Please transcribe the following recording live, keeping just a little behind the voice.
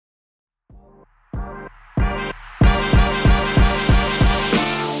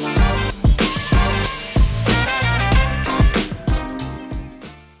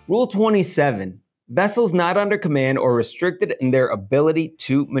Rule 27. Vessels not under command or restricted in their ability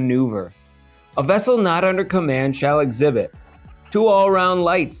to maneuver. A vessel not under command shall exhibit 2 all-round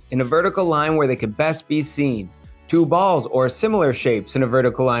lights in a vertical line where they could best be seen, 2 balls or similar shapes in a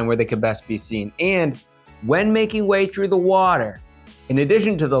vertical line where they could best be seen, and, when making way through the water, in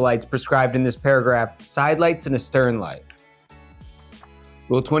addition to the lights prescribed in this paragraph, side lights and a stern light.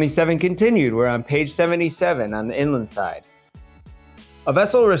 Rule 27 continued. We're on page 77 on the inland side. A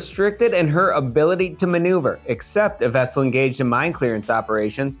vessel restricted in her ability to maneuver, except a vessel engaged in mine clearance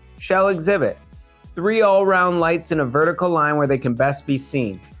operations, shall exhibit 3 all-round lights in a vertical line where they can best be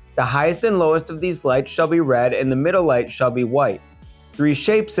seen. The highest and lowest of these lights shall be red, and the middle light shall be white. 3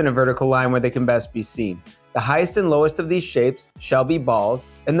 shapes in a vertical line where they can best be seen. The highest and lowest of these shapes shall be balls,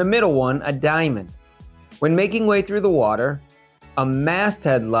 and the middle one a diamond. When making way through the water, a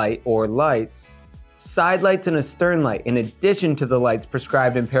masthead light or lights, side lights and a stern light, in addition to the lights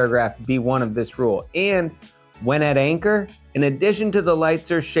prescribed in paragraph B1 of this rule, and when at anchor, in addition to the lights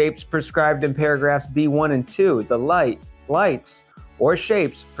or shapes prescribed in paragraphs B1 and 2, the lights, or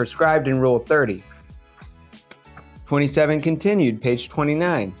shapes prescribed in Rule 30. 27 continued, page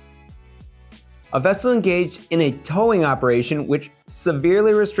 29. A vessel engaged in a towing operation which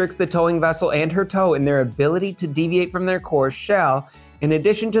severely restricts the towing vessel and her tow in their ability to deviate from their course shall, in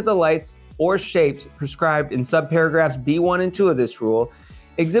addition to the lights or shapes prescribed in subparagraphs B1 and 2 of this rule,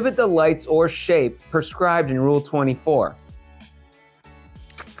 exhibit the lights or shape prescribed in Rule 24.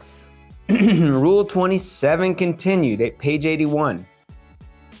 Rule 27 continued at page 81.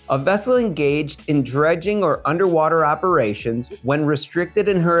 A vessel engaged in dredging or underwater operations, when restricted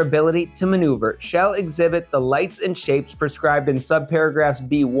in her ability to maneuver, shall exhibit the lights and shapes prescribed in subparagraphs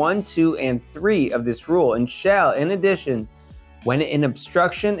B1, 2, and 3 of this rule, and shall, in addition, when an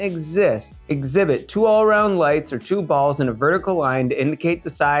obstruction exists, exhibit 2 all-round lights or 2 balls in a vertical line to indicate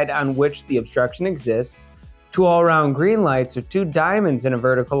the side on which the obstruction exists, 2 all-round green lights or 2 diamonds in a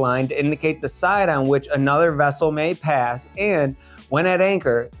vertical line to indicate the side on which another vessel may pass, and, when at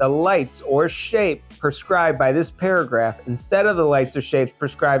anchor, the lights or shape prescribed by this paragraph instead of the lights or shapes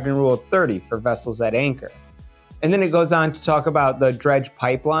prescribed in Rule 30 for vessels at anchor. And then it goes on to talk about the dredge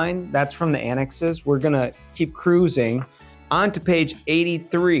pipeline. That's from the annexes. We're going to keep cruising. On to page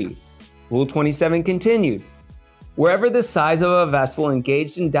 83. Rule 27 continued. Wherever the size of a vessel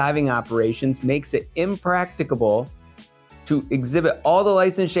engaged in diving operations makes it impracticable to exhibit all the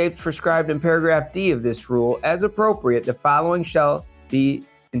lights and shapes prescribed in paragraph D of this rule, as appropriate, the following shall be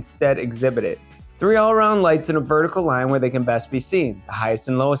instead exhibited. 3 all-round lights in a vertical line where they can best be seen. The highest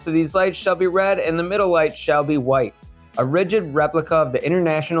and lowest of these lights shall be red, and the middle light shall be white. A rigid replica of the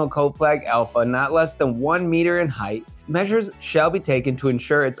International Code Flag Alpha, not less than 1 meter in height. Measures shall be taken to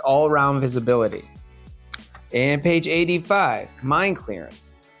ensure its all-round visibility. And page 85, mine clearance.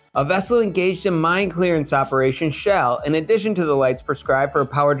 A vessel engaged in mine clearance operations shall, in addition to the lights prescribed for a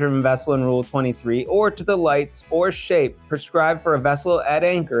power-driven vessel in Rule 23, or to the lights or shape prescribed for a vessel at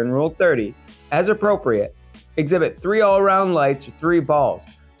anchor in Rule 30, as appropriate, exhibit 3 all-round lights or 3 balls.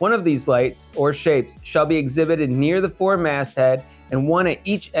 One of these lights or shapes shall be exhibited near the fore masthead and one at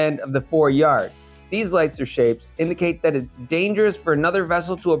each end of the fore yard. These lights or shapes indicate that it's dangerous for another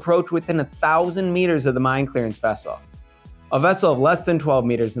vessel to approach within 1,000 meters of the mine clearance vessel. A vessel of less than 12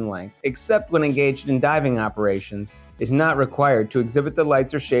 meters in length, except when engaged in diving operations, is not required to exhibit the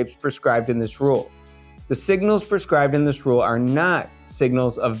lights or shapes prescribed in this rule. The signals prescribed in this rule are not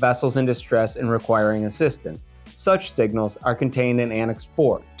signals of vessels in distress and requiring assistance. Such signals are contained in Annex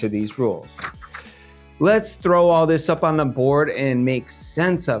 4 to these rules. Let's throw all this up on the board and make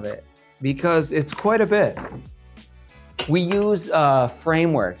sense of it, because it's quite a bit. We use a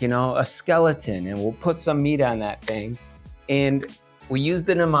framework, a skeleton, and we'll put some meat on that thing. And we use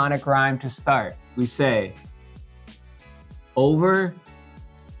the mnemonic rhyme to start. We say, overnight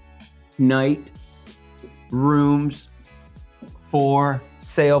rooms for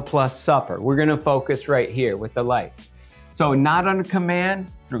sail plus supper. We're gonna focus right here with the lights. So not under command,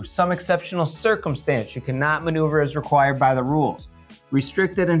 through some exceptional circumstance, she cannot maneuver as required by the rules.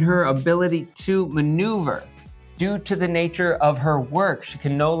 Restricted in her ability to maneuver. Due to the nature of her work, she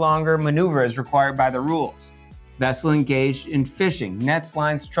can no longer maneuver as required by the rules. Vessel engaged in fishing, nets,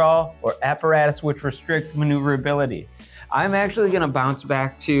 lines, trawl, or apparatus which restrict maneuverability. I'm actually gonna bounce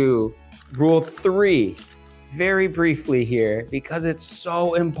back to Rule 3 very briefly here, because it's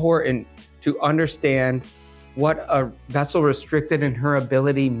so important to understand what a vessel restricted in her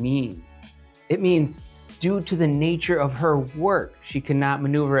ability means. It means due to the nature of her work, she cannot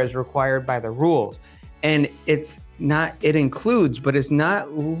maneuver as required by the rules. And it includes, but it's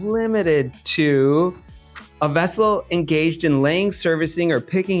not limited to A vessel engaged in laying, servicing, or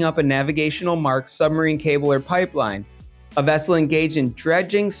picking up a navigational marked submarine cable or pipeline. A vessel engaged in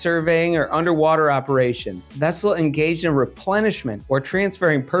dredging, surveying, or underwater operations. Vessel engaged in replenishment or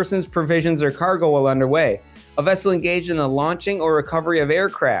transferring persons, provisions, or cargo while underway. A vessel engaged in the launching or recovery of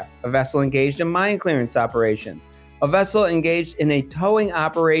aircraft. A vessel engaged in mine clearance operations. A vessel engaged in a towing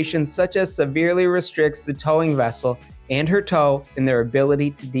operation such as severely restricts the towing vessel and her tow in their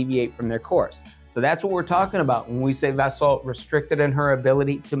ability to deviate from their course. So that's what we're talking about when we say vessel restricted in her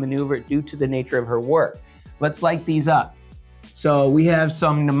ability to maneuver due to the nature of her work. Let's light these up. So we have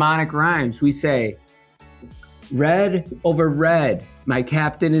some mnemonic rhymes. We say, red over red, my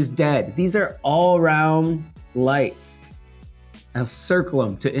captain is dead. These are all round lights. I'll circle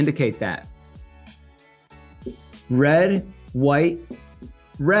them to indicate that. Red, white,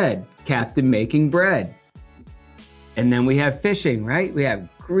 red, captain making bread. And then we have fishing, right? We have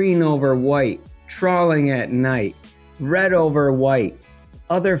green over white, trawling at night, red over white,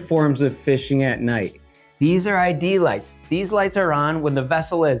 other forms of fishing at night. These are ID lights. These lights are on when the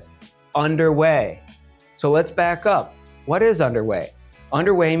vessel is underway. So let's back up. What is underway?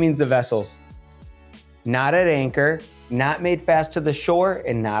 Underway means the vessel's not at anchor, not made fast to the shore,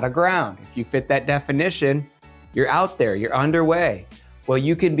 and not aground. If you fit that definition, you're out there, you're underway. Well,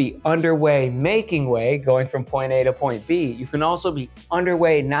 you can be underway making way, going from point A to point B. You can also be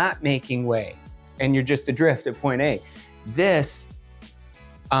underway not making way, and you're just adrift at point A. This,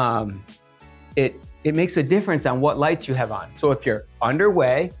 it makes a difference on what lights you have on. So if you're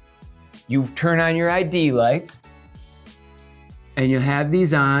underway, you turn on your ID lights, and you have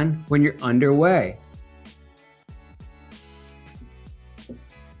these on when you're underway.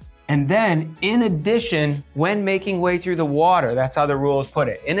 And then, in addition, when making way through the water, that's how the rules put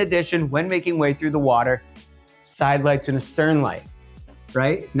it. In addition, when making way through the water, side lights and a stern light,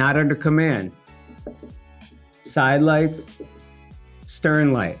 right? Not under command. Side lights,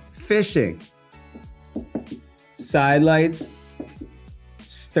 stern light. Fishing, side lights,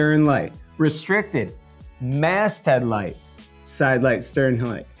 stern light. Restricted, masthead light, side light, stern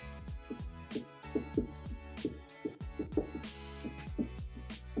light.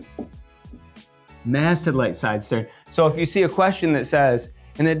 Masthead light, side stern. So if you see a question that says,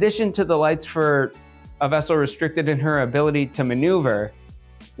 in addition to the lights for a vessel restricted in her ability to maneuver,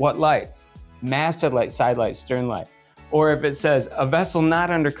 what lights? Masthead light, side light, stern light. Or if it says, a vessel not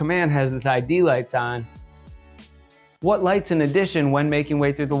under command has its ID lights on, what lights in addition when making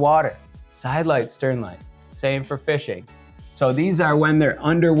way through the water? Side light, stern light. Same for fishing. So these are when they're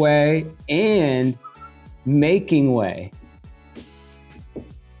underway and making way.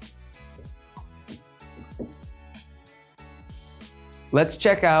 Let's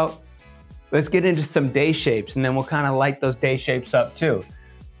check out, let's get into some day shapes, and then we'll kind of light those day shapes up too.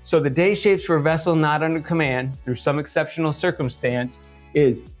 So the day shapes for a vessel not under command through some exceptional circumstance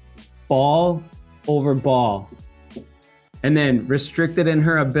is ball over ball. And then restricted in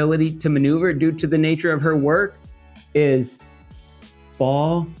her ability to maneuver due to the nature of her work is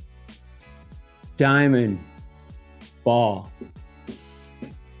ball, diamond, ball.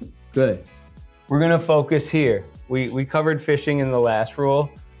 Good. We're gonna focus here. We covered fishing in the last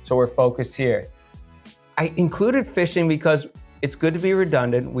rule, so we're focused here. I included fishing because it's good to be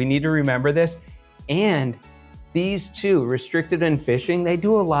redundant. We need to remember this. And these two, restricted and fishing, they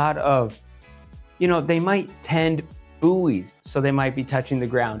do a lot of, they might tend buoys, so they might be touching the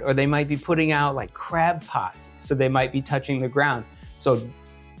ground, or they might be putting out like crab pots, so they might be touching the ground. So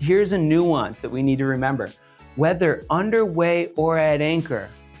here's a nuance that we need to remember. Whether underway or at anchor,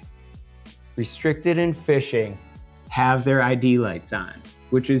 restricted and fishing have their ID lights on,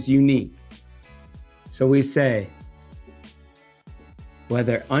 which is unique. So we say,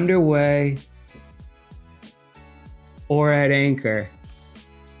 whether underway or at anchor.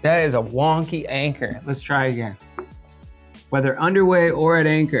 That is a wonky anchor. Let's try again. Whether underway or at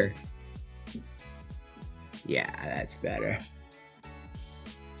anchor. Yeah, that's better.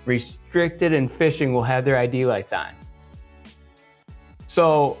 Restricted and fishing will have their ID lights on.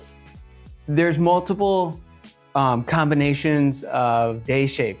 So there's multiple combinations of day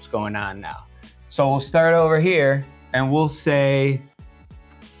shapes going on now. So we'll start over here and we'll say,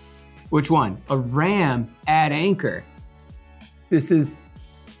 which one? A ram at anchor. This is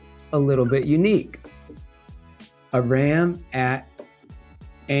a little bit unique. A ram at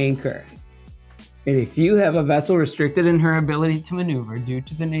anchor. And if you have a vessel restricted in her ability to maneuver due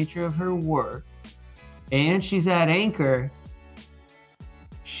to the nature of her work, and she's at anchor,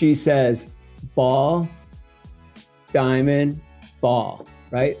 she says ball, diamond, ball,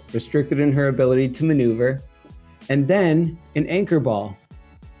 right? Restricted in her ability to maneuver. And then an anchor ball.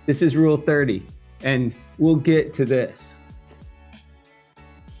 This is rule 30. And we'll get to this.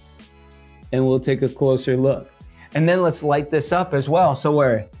 And we'll take a closer look. And then let's light this up as well. So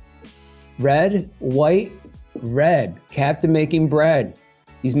we're red, white, red. Captain making bread.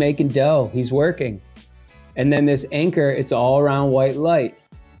 He's making dough, he's working. And then this anchor, it's all around white light.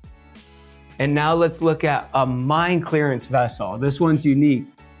 And now let's look at a mine clearance vessel. This one's unique.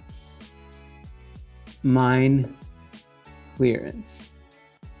 Mine clearance.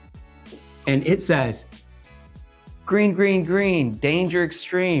 And it says, green, green, green, danger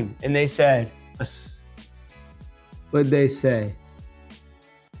extreme. And they said, what'd they say?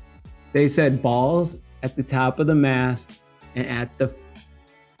 They said balls at the top of the mast and at the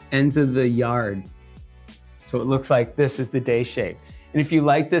ends of the yard. So it looks like this is the day shape. And if you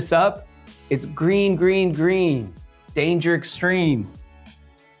light this up, it's green, green, green, danger extreme.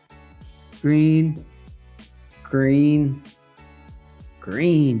 Green, green,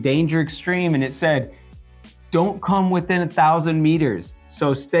 green, danger extreme. And it said, don't come within 1,000 meters.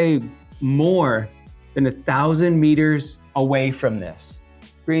 So stay more than 1,000 meters away from this.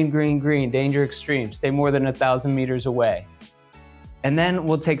 Green, green, green, danger extreme. Stay more than 1,000 meters away. And then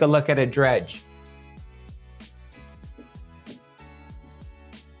we'll take a look at a dredge.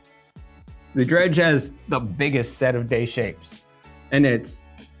 The dredge has the biggest set of day shapes. And it's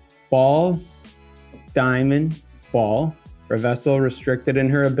ball, diamond, ball, for a vessel restricted in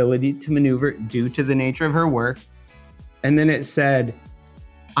her ability to maneuver due to the nature of her work. And then it said,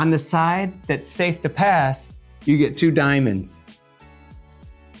 on the side that's safe to pass, you get 2 diamonds.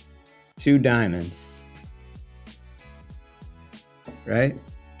 2 diamonds. Right?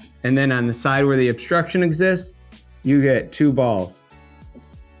 And then on the side where the obstruction exists, you get 2 balls.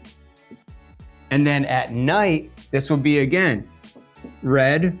 And then at night, this will be again,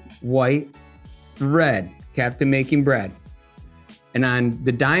 red, white, red, captain making bread. And on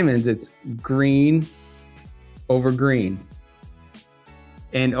the diamonds, it's green over green.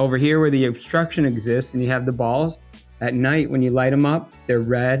 And over here where the obstruction exists and you have the balls, at night when you light them up, they're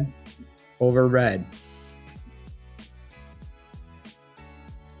red over red.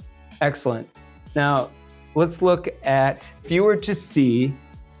 Excellent. Now, let's look at, if you were to see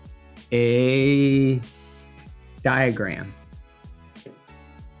a diagram.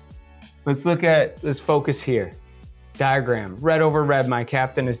 Let's focus here. Diagram, red over red, my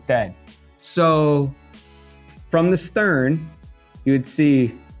captain is dead. So from the stern, you would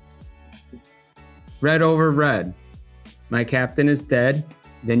see red over red, my captain is dead.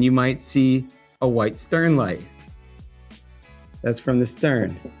 Then you might see a white stern light. That's from the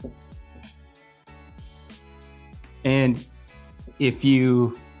stern. And if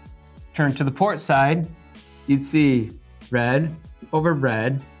you turn to the port side, you'd see red over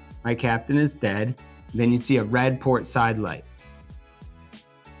red, my captain is dead. Then you'd see a red port side light.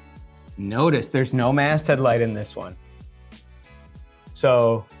 Notice there's no masthead light in this one.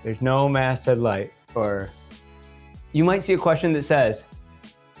 So there's no masthead light. Or you might see a question that says,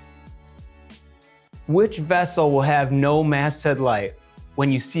 which vessel will have no masthead light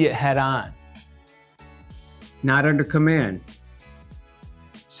when you see it head on? Not under command.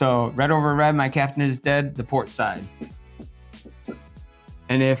 So red over red, my captain is dead, the port side.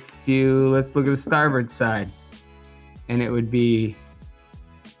 And if let's look at the starboard side, and it would be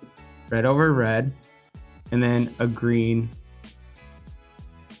red over red, and then a green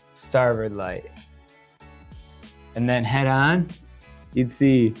starboard light. And then head on, you'd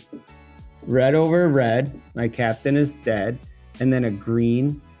see red over red, my captain is dead, and then a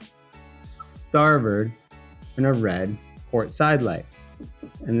green starboard and a red port side light.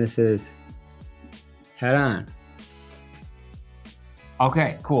 And this is head on.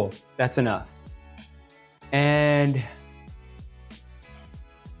 Okay, cool, that's enough. And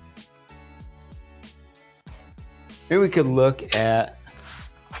here we could look at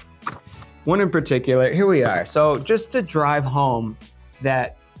one in particular. Here we are. So just to drive home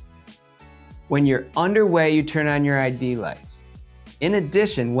that when you're underway, you turn on your ID lights. In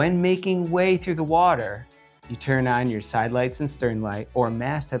addition, when making way through the water, you turn on your side lights and stern light, or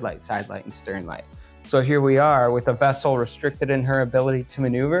masthead light, side light, and stern light. So here we are with a vessel restricted in her ability to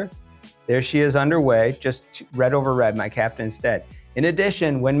maneuver. There she is underway, just red over red, my captain is dead. In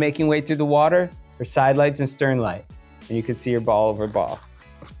addition, when making way through the water, her side lights and stern light. And you can see her ball over ball.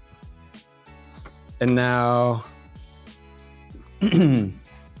 And now,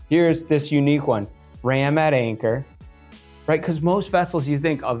 here's this unique one, ram at anchor, right? Because most vessels, you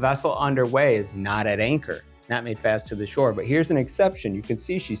think a vessel underway is not at anchor, not made fast to the shore, but here's an exception. You can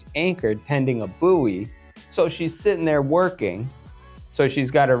see she's anchored tending a buoy. So she's sitting there working. So she's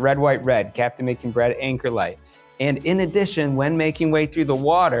got a red, white, red, captain making bread, anchor light. And in addition, when making way through the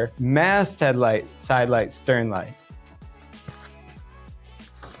water, masthead light, side light, stern light.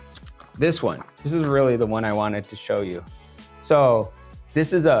 This is really the one I wanted to show you. So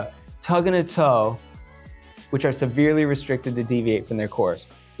this is a tug and a tow, which are severely restricted to deviate from their course.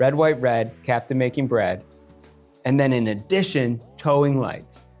 Red, white, red, captain making bread. And then in addition, towing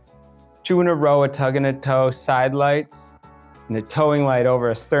lights. 2 in a row, a tug and a tow, side lights, and a towing light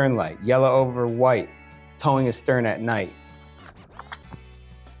over a stern light. Yellow over white, towing a stern at night.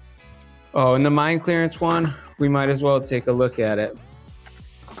 Oh, and the mine clearance one, we might as well take a look at it.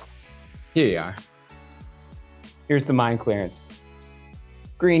 Here you are. Here's the mine clearance.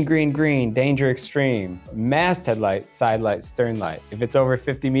 Green, green, green, danger extreme. Masthead light, side light, stern light. If it's over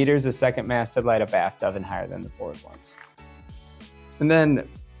 50 meters, the second masthead light up aft of and higher than the forward ones. And then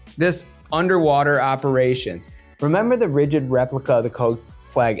this underwater operations. Remember the rigid replica of the code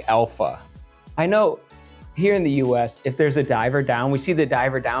flag Alpha? I know here in the US, if there's a diver down, we see the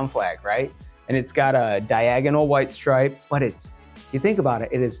diver down flag, right? And it's got a diagonal white stripe, but it's, you think about it,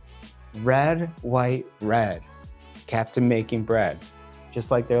 it is red, white, red. Captain making bread,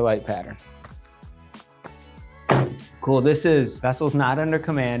 just like their light pattern. Cool, this is vessels not under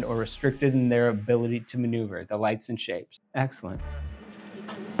command or restricted in their ability to maneuver, the lights and shapes. Excellent.